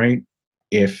generate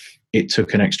if it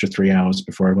took an extra 3 hours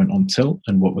before I went on tilt,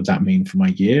 and what would that mean for my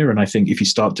year? And I think if you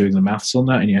start doing the maths on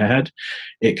that in your head,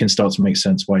 it can start to make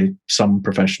sense why some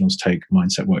professionals take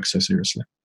mindset work so seriously.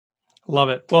 Love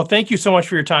it. Well, thank you so much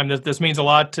for your time. This means a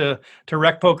lot to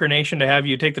Rec Poker Nation to have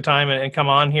you take the time and come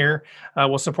on here.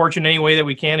 We'll support you in any way that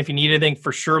we can. If you need anything,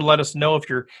 for sure, let us know. If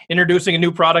you're introducing a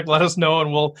new product, let us know,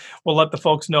 and we'll let the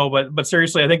folks know. But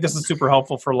seriously, I think this is super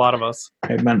helpful for a lot of us.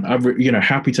 Hey man, I'm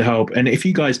happy to help. And if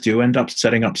you guys do end up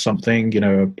setting up something,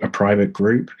 a private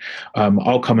group,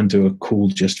 I'll come and do a call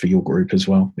just for your group as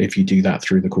well. If you do that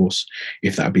through the course,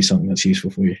 if that would be something that's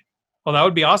useful for you. Well, that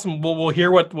would be awesome. We'll hear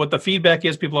what the feedback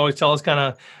is. People always tell us kind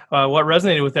of what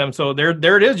resonated with them. So there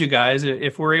it is, you guys.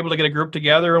 If we're able to get a group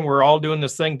together and we're all doing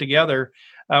this thing together,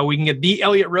 we can get the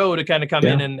Elliott Rowe to kind of come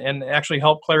in and actually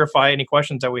help clarify any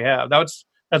questions that we have. That's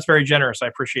very generous. I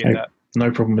appreciate that.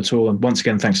 No problem at all. And once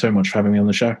again, thanks so much for having me on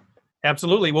the show.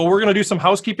 Absolutely. Well, we're going to do some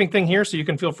housekeeping thing here, so you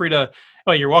can feel free to.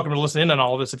 Well, you're welcome to listen in on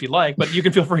all of this if you'd like, but you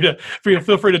can feel free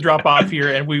to drop off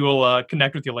here, and we will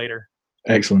connect with you later.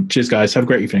 Excellent. Cheers, guys. Have a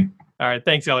great evening. All right.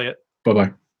 Thanks, Elliott.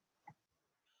 Bye-bye.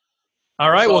 All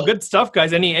right. Well, good stuff,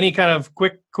 guys. Any kind of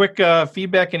quick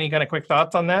feedback? Any kind of quick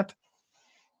thoughts on that?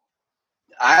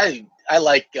 I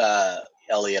like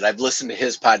Elliott. I've listened to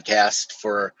his podcast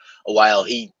for a while.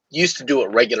 He used to do it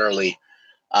regularly,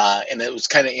 and it was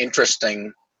kind of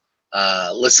interesting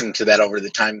listening to that over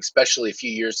the time, especially a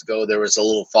few years ago. There was a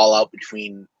little fallout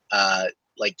between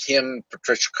him,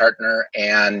 Patricia Kartner,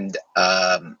 and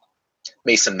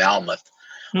Mason Malmuth.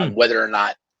 On whether or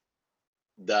not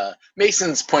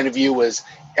Mason's point of view was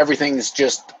everything's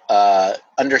just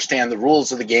understand the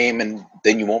rules of the game and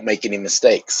then you won't make any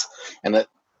mistakes. And the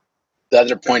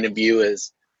other point of view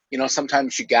is,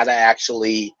 sometimes you got to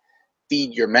actually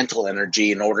feed your mental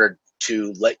energy in order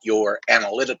to let your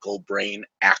analytical brain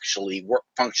actually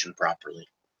function properly.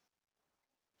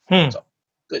 So,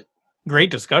 good.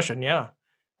 Great discussion. Yeah.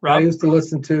 I Rob? used to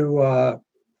listen to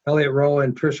Elliot Rowe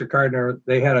and Trisha Gardner.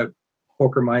 They had a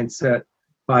Poker Mindset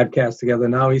podcast together.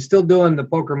 Now he's still doing the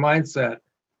Poker Mindset,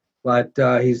 but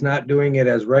he's not doing it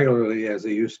as regularly as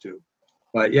he used to.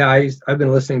 But yeah, I've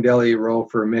been listening to Elliot Rowe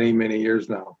for many, many years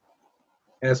now.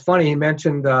 And it's funny, he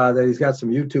mentioned that he's got some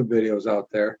YouTube videos out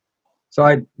there. So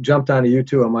I jumped onto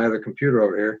YouTube on my other computer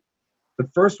over here. The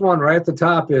first one right at the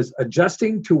top is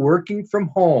Adjusting to Working from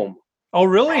Home. Oh,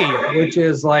 really? Which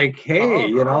is like, hey,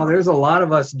 you know, there's a lot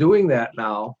of us doing that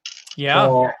now. Yeah.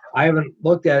 So I haven't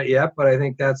looked at it yet, but I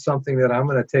think that's something that I'm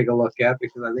going to take a look at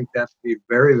because I think that's be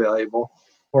very valuable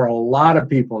for a lot of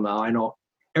people now. I know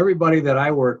everybody that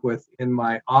I work with in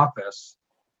my office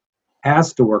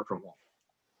has to work from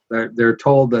home. They're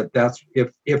told that that's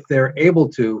if they're able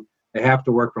to, they have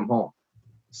to work from home.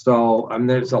 So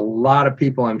there's a lot of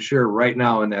people I'm sure right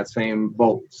now in that same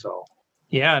boat. So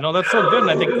yeah, no, that's so good.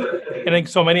 And I think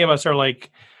so many of us are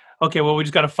like, okay, well, we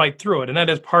just got to fight through it. And that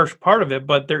is part of it.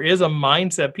 But there is a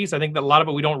mindset piece. I think that a lot of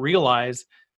it we don't realize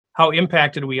how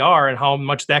impacted we are and how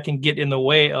much that can get in the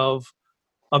way of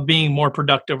being more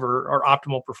productive or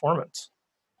optimal performance.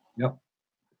 Yep.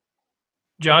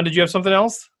 John, did you have something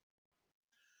else?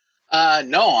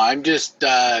 No, I'm just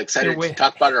excited to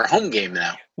talk about our home game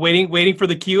now. Waiting for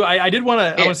the cue. I did want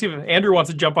to. I want to see if Andrew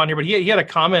wants to jump on here, but he had a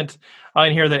comment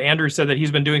in here that Andrew said that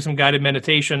he's been doing some guided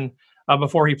meditation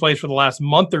before he plays for the last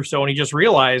month or so, and he just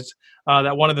realized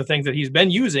that one of the things that he's been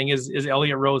using is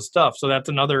Elliot Rowe's stuff. So that's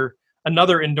another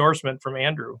endorsement from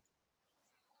Andrew.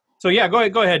 So yeah,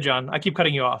 go ahead, John. I keep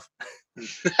cutting you off.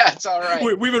 That's all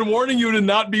right. We've been warning you to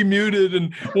not be muted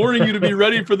and warning you to be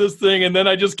ready for this thing, and then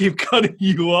I just keep cutting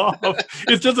you off.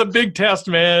 It's just a big test,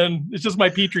 man. It's just my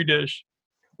petri dish.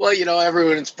 Well, you know,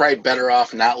 everyone's probably better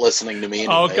off not listening to me.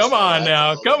 Anyway, come on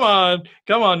now. Come on.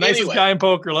 Nicest guy in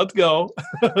poker. Let's go.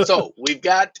 So we've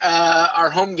got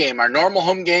our home game, our normal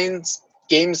home games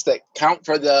that count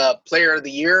for the Player of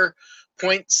the Year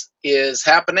points is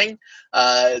happening.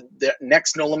 The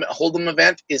next No Limit Hold'em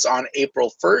event is on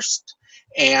April 1st,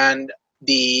 and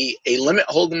a Limit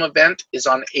Hold'em event is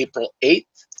on April 8th.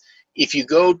 If you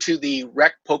go to the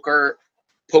Rec Poker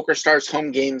Stars Home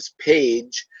Games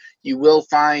page, you will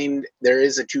find there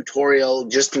is a tutorial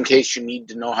just in case you need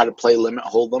to know how to play Limit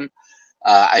Hold'em.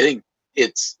 I think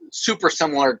it's super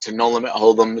similar to No Limit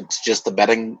Hold'em. It's just the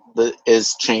betting that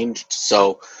is changed.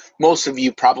 So most of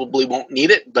you probably won't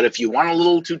need it, but if you want a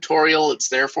little tutorial, it's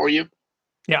there for you.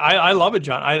 Yeah, I love it,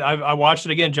 John. I watched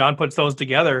it again. John puts those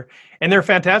together, and they're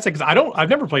fantastic. Because I've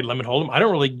never played Limit Hold'em. I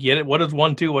don't really get it. What is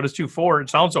 1-2? What is 2-4? It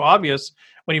sounds so obvious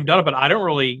when you've done it, but I don't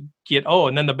really get. Oh,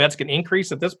 and then the bets can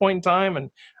increase at this point in time,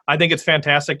 and I think it's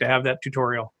fantastic to have that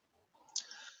tutorial.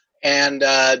 And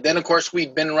then, of course,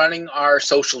 we've been running our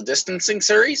social distancing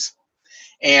series,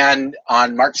 and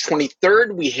on March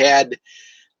 23rd, we had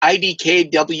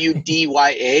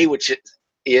IDKWDYA, which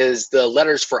is the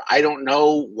letters for I don't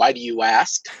know, why do you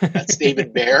ask? That's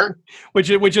David Bear. which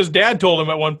his dad told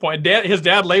him at one point. His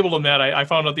dad labeled him that. I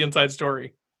found out the inside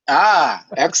story. Ah,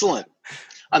 excellent.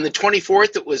 On the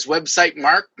 24th, it was Website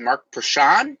Mark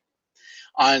Prashan.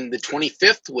 On the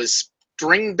 25th was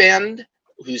String Bend,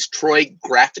 who's Troy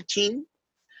Graffatine.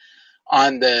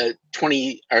 On the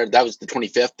that was the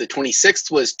 25th. The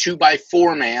 26th was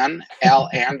 2x4 Man,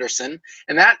 Al Anderson.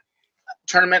 And that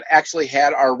tournament actually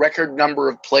had our record number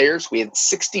of players. We had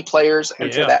 60 players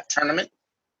enter that tournament.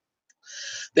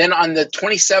 Then on the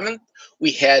 27th,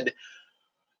 we had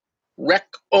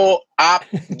Rek-O-Op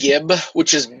Gib,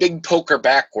 which is Big Poker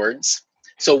backwards.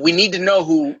 So we need to know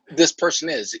who this person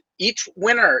is. Each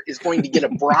winner is going to get a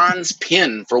bronze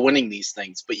pin for winning these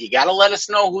things, but you got to let us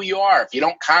know who you are. If you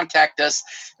don't contact us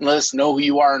and let us know who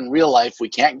you are in real life, we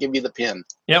can't give you the pin.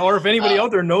 Yeah, or if anybody out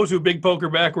there knows who Big Poker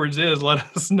Backwards is, let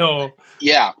us know.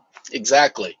 Yeah,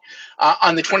 exactly.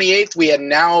 On the 28th, we had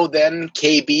Now Then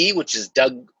KB, which is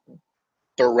Doug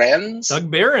Behrens. Doug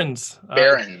Behrens.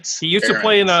 He used to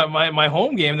play in my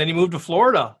home game, then he moved to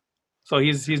Florida. So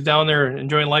he's down there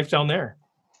enjoying life down there.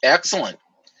 Excellent.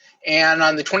 And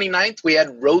on the 29th, we had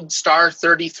Roadstar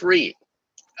 33,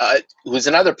 who's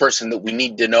another person that we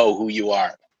need to know who you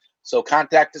are. So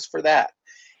contact us for that.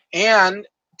 And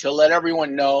to let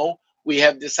everyone know, we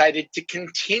have decided to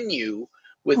continue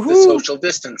with the social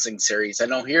distancing series. I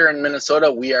know here in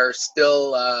Minnesota, we are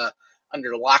still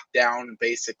under lockdown,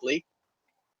 basically.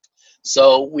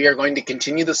 So we are going to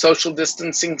continue the social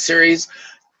distancing series.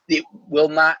 It will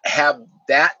not have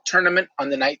that tournament on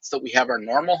the nights that we have our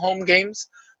normal home games,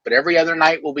 But every other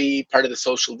night will be part of the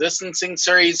social distancing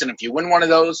series. And if you win one of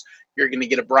those, you're going to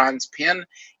get a bronze pin.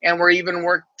 And we're even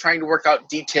trying to work out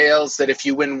details that if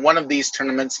you win one of these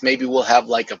tournaments, maybe we'll have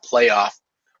like a playoff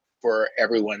for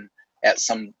everyone at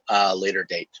some later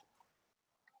date.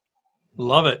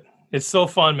 Love it. It's so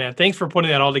fun, man. Thanks for putting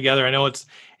that all together. I know it's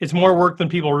more work than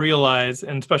people realize,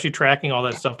 and especially tracking all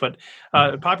that stuff. But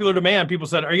popular demand, people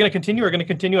said, are you going to continue? Are you going to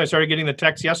continue? I started getting the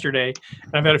text yesterday,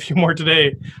 and I've had a few more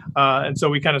today. And so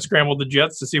we kind of scrambled the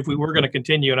jets to see if we were going to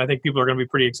continue, and I think people are going to be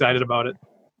pretty excited about it.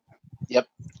 Yep.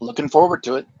 Looking forward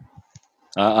to it.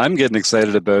 I'm getting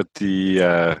excited about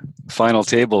the final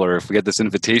table, or if we get this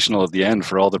invitational at the end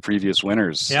for all the previous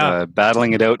winners. Yeah.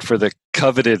 Battling it out for the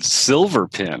coveted silver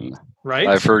pin. Right.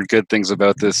 I've heard good things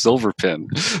about this silver pin,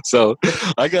 so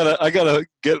I gotta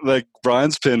get the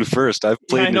bronze pin first. I've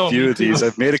played in a few of these.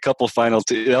 I've made a couple final.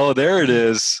 Oh, there it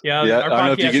is. Yeah. I don't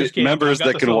know if you get members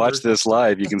that can watch this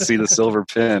live. You can see the silver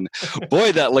pin.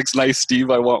 Boy, that looks nice, Steve.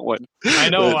 I want one.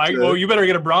 I know. Well, you better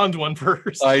get a bronze one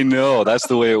first. I know. That's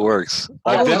the way it works.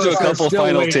 I've been to a couple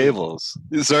final tables.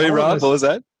 Sorry, Rob. What was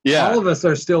that? Yeah. All of us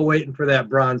are still waiting for that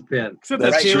bronze pin.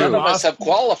 That's true. None of us have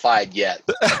qualified yet.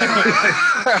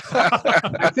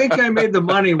 I think I made the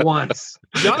money once.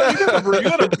 John,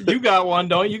 you got one,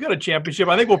 don't you? You got a championship.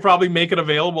 I think we'll probably make it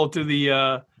available to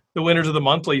the winners of the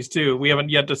monthlies too. We haven't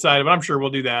yet decided, but I'm sure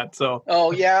we'll do that. So.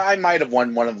 Oh yeah, I might have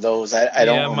won one of those. I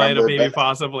don't remember. Might have, maybe,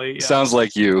 possibly. Yeah. Sounds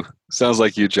like you,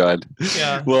 John.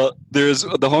 Yeah. Well,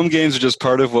 the home games are just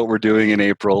part of what we're doing in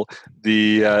April.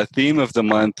 The theme of the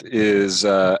month is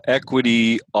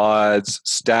equity, odds,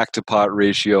 stack to pot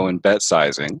ratio, and bet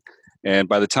sizing. And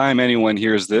by the time anyone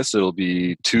hears this, it'll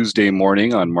be Tuesday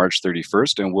morning on March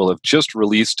 31st, and we'll have just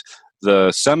released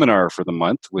the seminar for the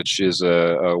month, which is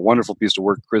a wonderful piece of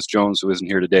work. Chris Jones, who isn't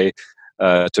here today,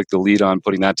 took the lead on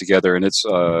putting that together, and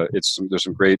there's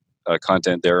some great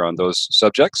content there on those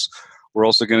subjects. We're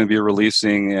also going to be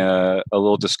releasing a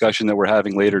little discussion that we're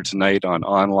having later tonight on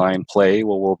online play,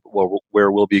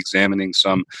 where we'll be examining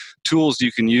some tools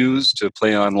you can use to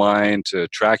play online, to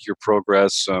track your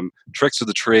progress, some tricks of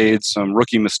the trade, some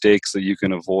rookie mistakes that you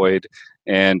can avoid,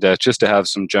 and just to have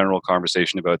some general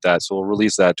conversation about that. So we'll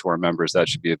release that to our members. That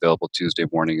should be available Tuesday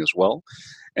morning as well.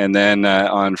 And then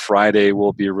on Friday,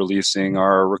 we'll be releasing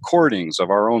our recordings of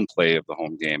our own play of the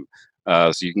home game.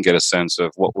 So you can get a sense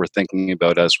of what we're thinking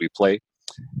about as we play.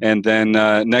 And then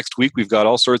next week, we've got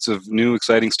all sorts of new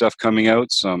exciting stuff coming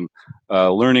out, some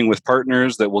learning with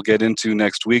partners that we'll get into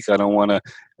next week. I don't want to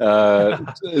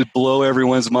blow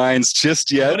everyone's minds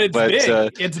just yet, but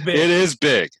it's big. It is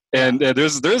big. And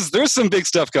there's some big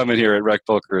stuff coming here at Rec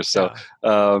Poker. So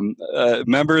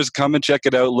members, come and check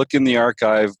it out. Look in the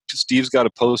archive. Steve's got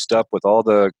a post up with all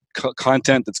the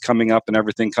content that's coming up and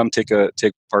everything. Come take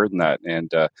part in that. And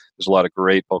there's a lot of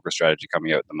great poker strategy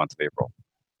coming out in the month of April.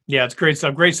 Yeah, it's great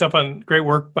stuff. Great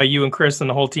work by you and Chris and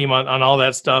the whole team on all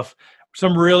that stuff.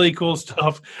 Some really cool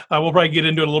stuff. We'll probably get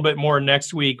into it a little bit more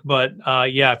next week. But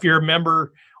if you're a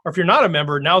member, or if you're not a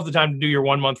member, now's the time to do your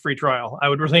 1 month free trial. I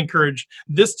would really encourage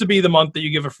this to be the month that you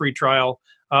give a free trial.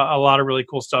 A lot of really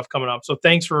cool stuff coming up. So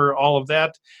thanks for all of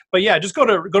that. But yeah, just go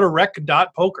to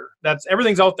rec.poker. That's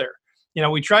everything's out there.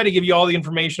 We try to give you all the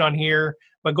information on here,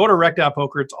 but go to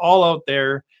rec.poker. It's all out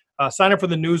there. Sign up for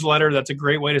the newsletter. That's a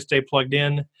great way to stay plugged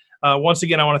in. Once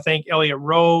again, I want to thank Elliot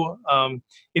Rowe.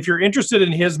 If you're interested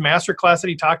in his masterclass that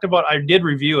he talked about, I did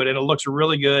review it, and it looks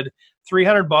really good.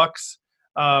 $300,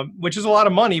 which is a lot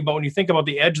of money, but when you think about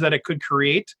the edge that it could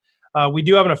create, we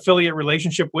do have an affiliate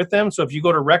relationship with them. So if you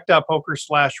go to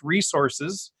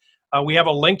rec.poker/resources, we have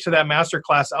a link to that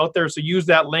masterclass out there. So use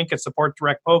that link. It supports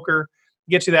Rec Poker.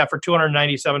 Gets you that for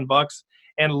 $297.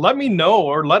 And let me know,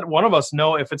 or let one of us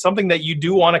know, if it's something that you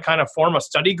do want to kind of form a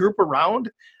study group around.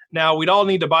 Now, we'd all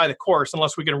need to buy the course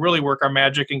unless we can really work our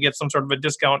magic and get some sort of a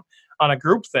discount on a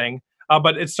group thing.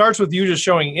 But it starts with you just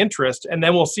showing interest, and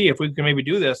then we'll see if we can maybe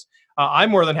do this.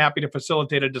 I'm more than happy to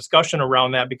facilitate a discussion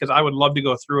around that because I would love to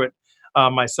go through it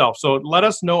myself. So let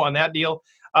us know on that deal.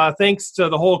 Thanks to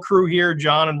the whole crew here,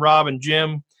 John and Rob and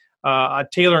Jim.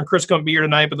 Taylor and Chris couldn't be here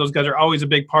tonight, but those guys are always a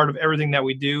big part of everything that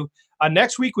we do.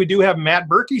 Next week, we do have Matt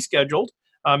Berkey scheduled,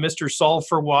 Mr. Solve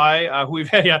for Why, who we've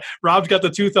had. Yeah, Rob's got the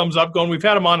 2 thumbs up going. We've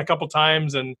had him on a couple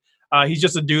times, and he's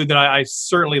just a dude that I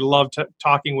certainly love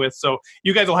talking with. So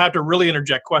you guys will have to really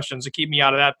interject questions to keep me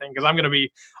out of that thing because I'm going to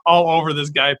be all over this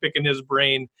guy picking his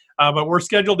brain. But we're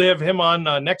scheduled to have him on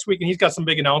next week, and he's got some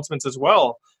big announcements as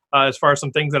well. As far as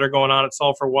some things that are going on at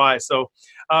Solve for Why. So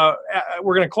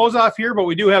we're going to close off here, but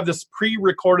we do have this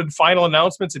pre-recorded final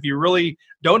announcements. If you really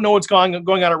don't know what's going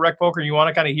on at Rec Poker and you want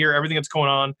to kind of hear everything that's going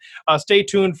on, stay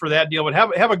tuned for that deal. But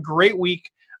have a great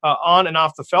week. on and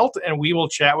off the felt, and we will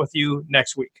chat with you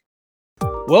next week.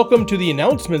 Welcome to the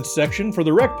announcements section for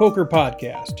the Rec Poker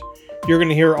Podcast. You're going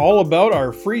to hear all about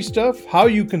our free stuff, how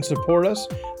you can support us,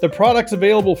 the products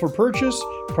available for purchase,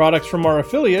 products from our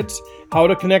affiliates, how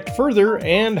to connect further,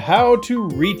 and how to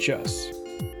reach us.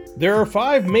 There are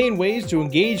 5 main ways to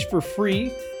engage for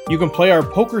free. You can play our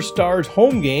Poker Stars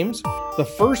home games the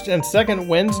first and second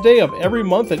Wednesday of every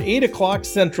month at 8 o'clock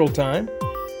Central Time.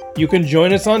 You can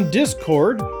join us on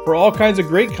Discord for all kinds of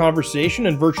great conversation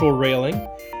and virtual railing.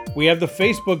 We have the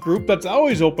Facebook group that's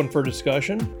always open for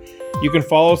discussion. You can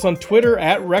follow us on Twitter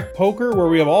at Rec Poker, where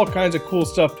we have all kinds of cool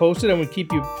stuff posted and we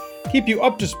keep you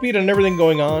up to speed on everything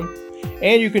going on.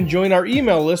 And you can join our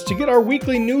email list to get our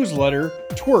weekly newsletter,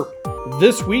 Twerp,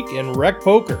 This Week in Rec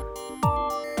Poker.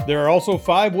 There are also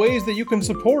 5 ways that you can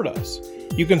support us.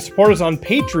 You can support us on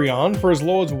Patreon for as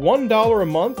low as $1 a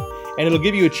month, and it'll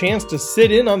give you a chance to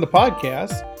sit in on the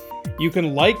podcast. You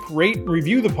can like, rate, and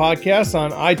review the podcast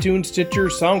on iTunes, Stitcher,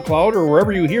 SoundCloud, or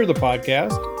wherever you hear the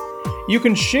podcast. You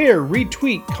can share,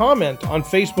 retweet, comment on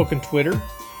Facebook and Twitter.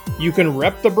 You can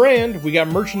rep the brand. We got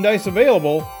merchandise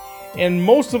available. And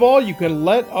most of all, you can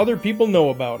let other people know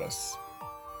about us.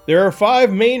 There are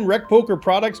 5 main Rec Poker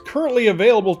products currently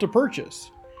available to purchase.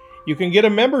 You can get a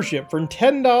membership for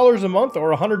 $10 a month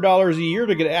or $100 a year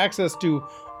to get access to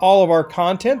all of our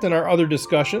content and our other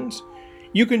discussions.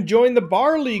 You can join the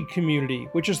Bar League community,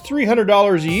 which is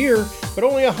 $300 a year, but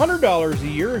only $100 a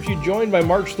year if you join by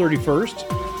March 31st.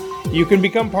 You can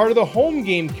become part of the Home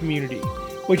Game community,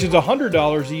 which is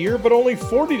 $100 a year, but only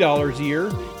 $40 a year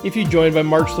if you join by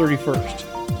March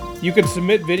 31st. You can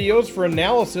submit videos for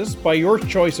analysis by your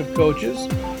choice of coaches,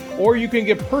 or you can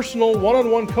get personal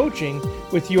one-on-one coaching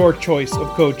with your choice of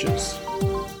coaches.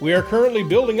 We are currently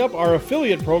building up our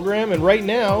affiliate program, and right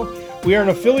now, we are an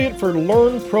affiliate for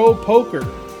Learn Pro Poker.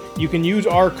 You can use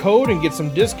our code and get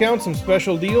some discounts, some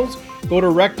special deals. Go to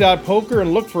rec.poker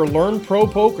and look for Learn Pro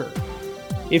Poker.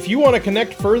 If you want to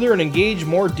connect further and engage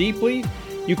more deeply,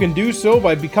 you can do so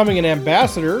by becoming an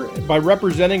ambassador, by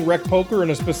representing Rec Poker in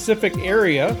a specific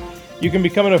area. You can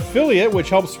become an affiliate, which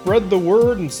helps spread the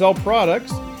word and sell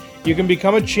products. You can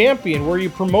become a champion, where you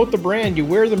promote the brand, you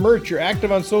wear the merch, you're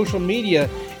active on social media,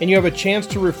 and you have a chance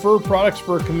to refer products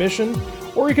for a commission.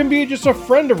 Or you can be just a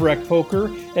friend of Rec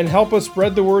Poker and help us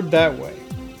spread the word that way.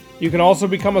 You can also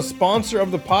become a sponsor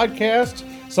of the podcast,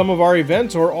 some of our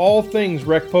events, or all things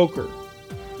Rec Poker.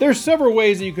 There's several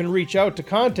ways that you can reach out to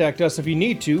contact us if you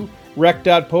need to.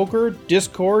 Rec.poker,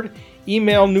 Discord,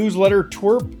 email, newsletter,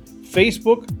 Twerp,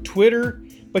 Facebook, Twitter.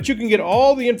 But you can get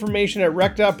all the information at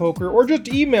Rec.poker or just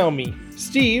email me,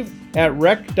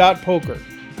 steve@rec.poker.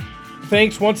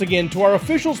 Thanks once again to our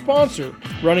official sponsor,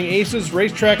 Running Aces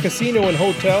Racetrack Casino and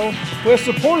Hotel, who has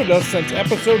supported us since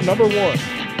episode number 1.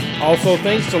 Also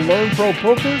thanks to Learn Pro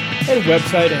Poker and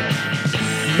Website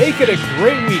Amp. Make it a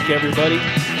great week, everybody.